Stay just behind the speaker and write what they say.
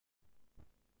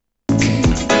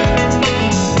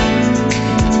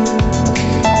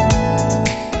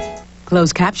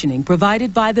Closed captioning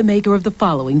provided by the maker of the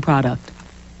following product.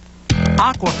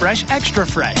 Aquafresh Extra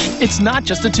Fresh. It's not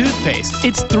just a toothpaste.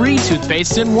 It's 3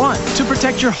 toothpastes in 1 to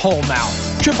protect your whole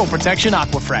mouth. Triple protection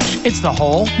Aquafresh. It's the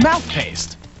whole mouth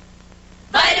paste.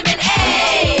 Vitamin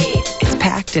A! It's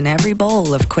packed in every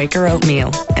bowl of Quaker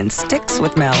Oatmeal and sticks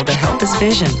with Mel to help his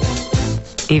vision,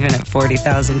 even at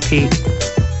 40,000 feet.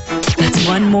 That's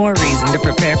one more reason to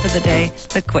prepare for the day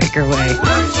the Quaker way. Works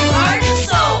your heart and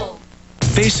soul.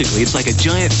 Basically, it's like a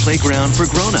giant playground for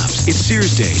grown-ups. It's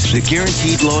Sears Days, the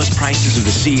guaranteed lowest prices of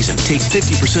the season. Take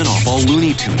 50% off all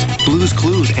Looney Tunes, Blue's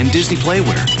Clues, and Disney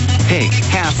Playwear. Hey,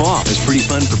 half off is pretty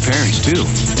fun for parents, too.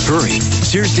 Hurry,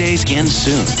 Sears Days ends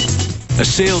soon. A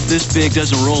sale this big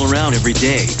doesn't roll around every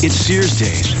day. It's Sears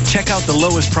Days. Check out the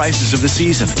lowest prices of the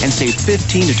season and save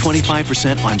 15 to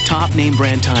 25% on top name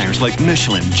brand tires like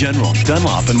Michelin, General,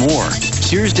 Dunlop, and more.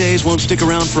 Sears Days won't stick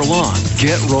around for long.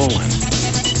 Get rolling.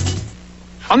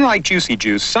 Unlike Juicy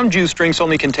Juice, some juice drinks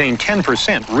only contain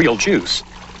 10% real juice.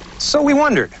 So we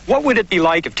wondered, what would it be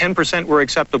like if 10% were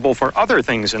acceptable for other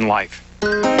things in life?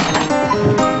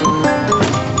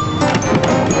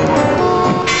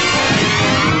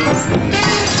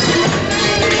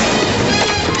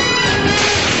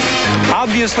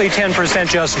 Obviously, 10%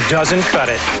 just doesn't cut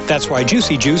it. That's why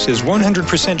Juicy Juice is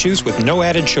 100% juice with no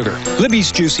added sugar.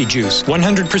 Libby's Juicy Juice,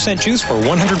 100% juice for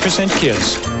 100%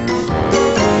 kids.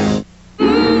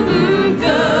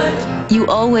 You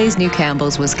always knew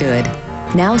Campbell's was good.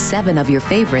 Now 7 of your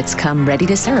favorites come ready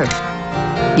to serve.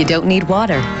 You don't need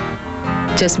water.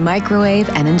 Just microwave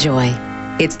and enjoy.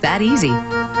 It's that easy.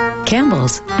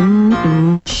 Campbell's.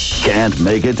 Can't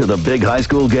make it to the big high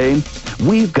school game?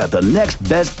 We've got the next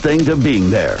best thing to being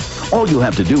there. All you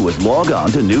have to do is log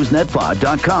on to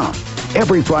Newsnet5.com.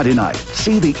 Every Friday night,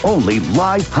 see the only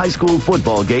live high school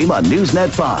football game on Newsnet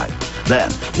 5.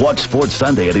 Then, watch Sports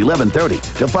Sunday at 11:30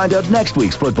 to find out next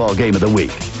week's football game of the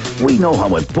week. We know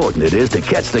how important it is to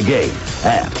catch the game.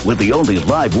 And with the only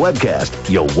live webcast,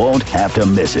 you won't have to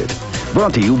miss it.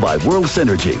 Brought to you by World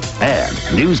Synergy and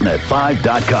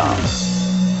Newsnet5.com.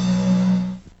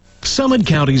 Summit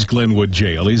County's Glenwood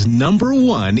Jail is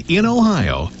 #1 in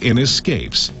Ohio in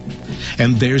escapes.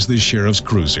 And there's the sheriff's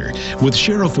cruiser, with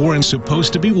Sheriff Warren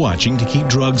supposed to be watching to keep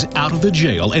drugs out of the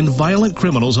jail and violent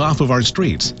criminals off of our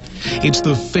streets. It's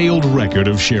the failed record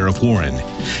of Sheriff Warren.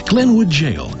 Glenwood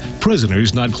Jail,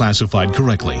 prisoners not classified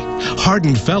correctly,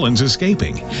 hardened felons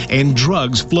escaping, and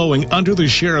drugs flowing under the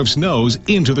sheriff's nose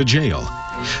into the jail.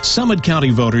 Summit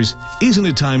County voters, isn't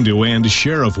it time to end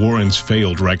Sheriff Warren's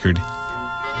failed record?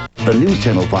 The News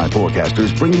Channel 5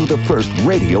 forecasters bring you the first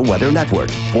radio weather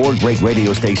network. 4 great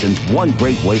radio stations, 1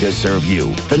 great way to serve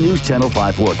you. The News Channel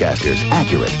 5 forecasters,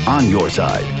 accurate, on your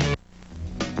side.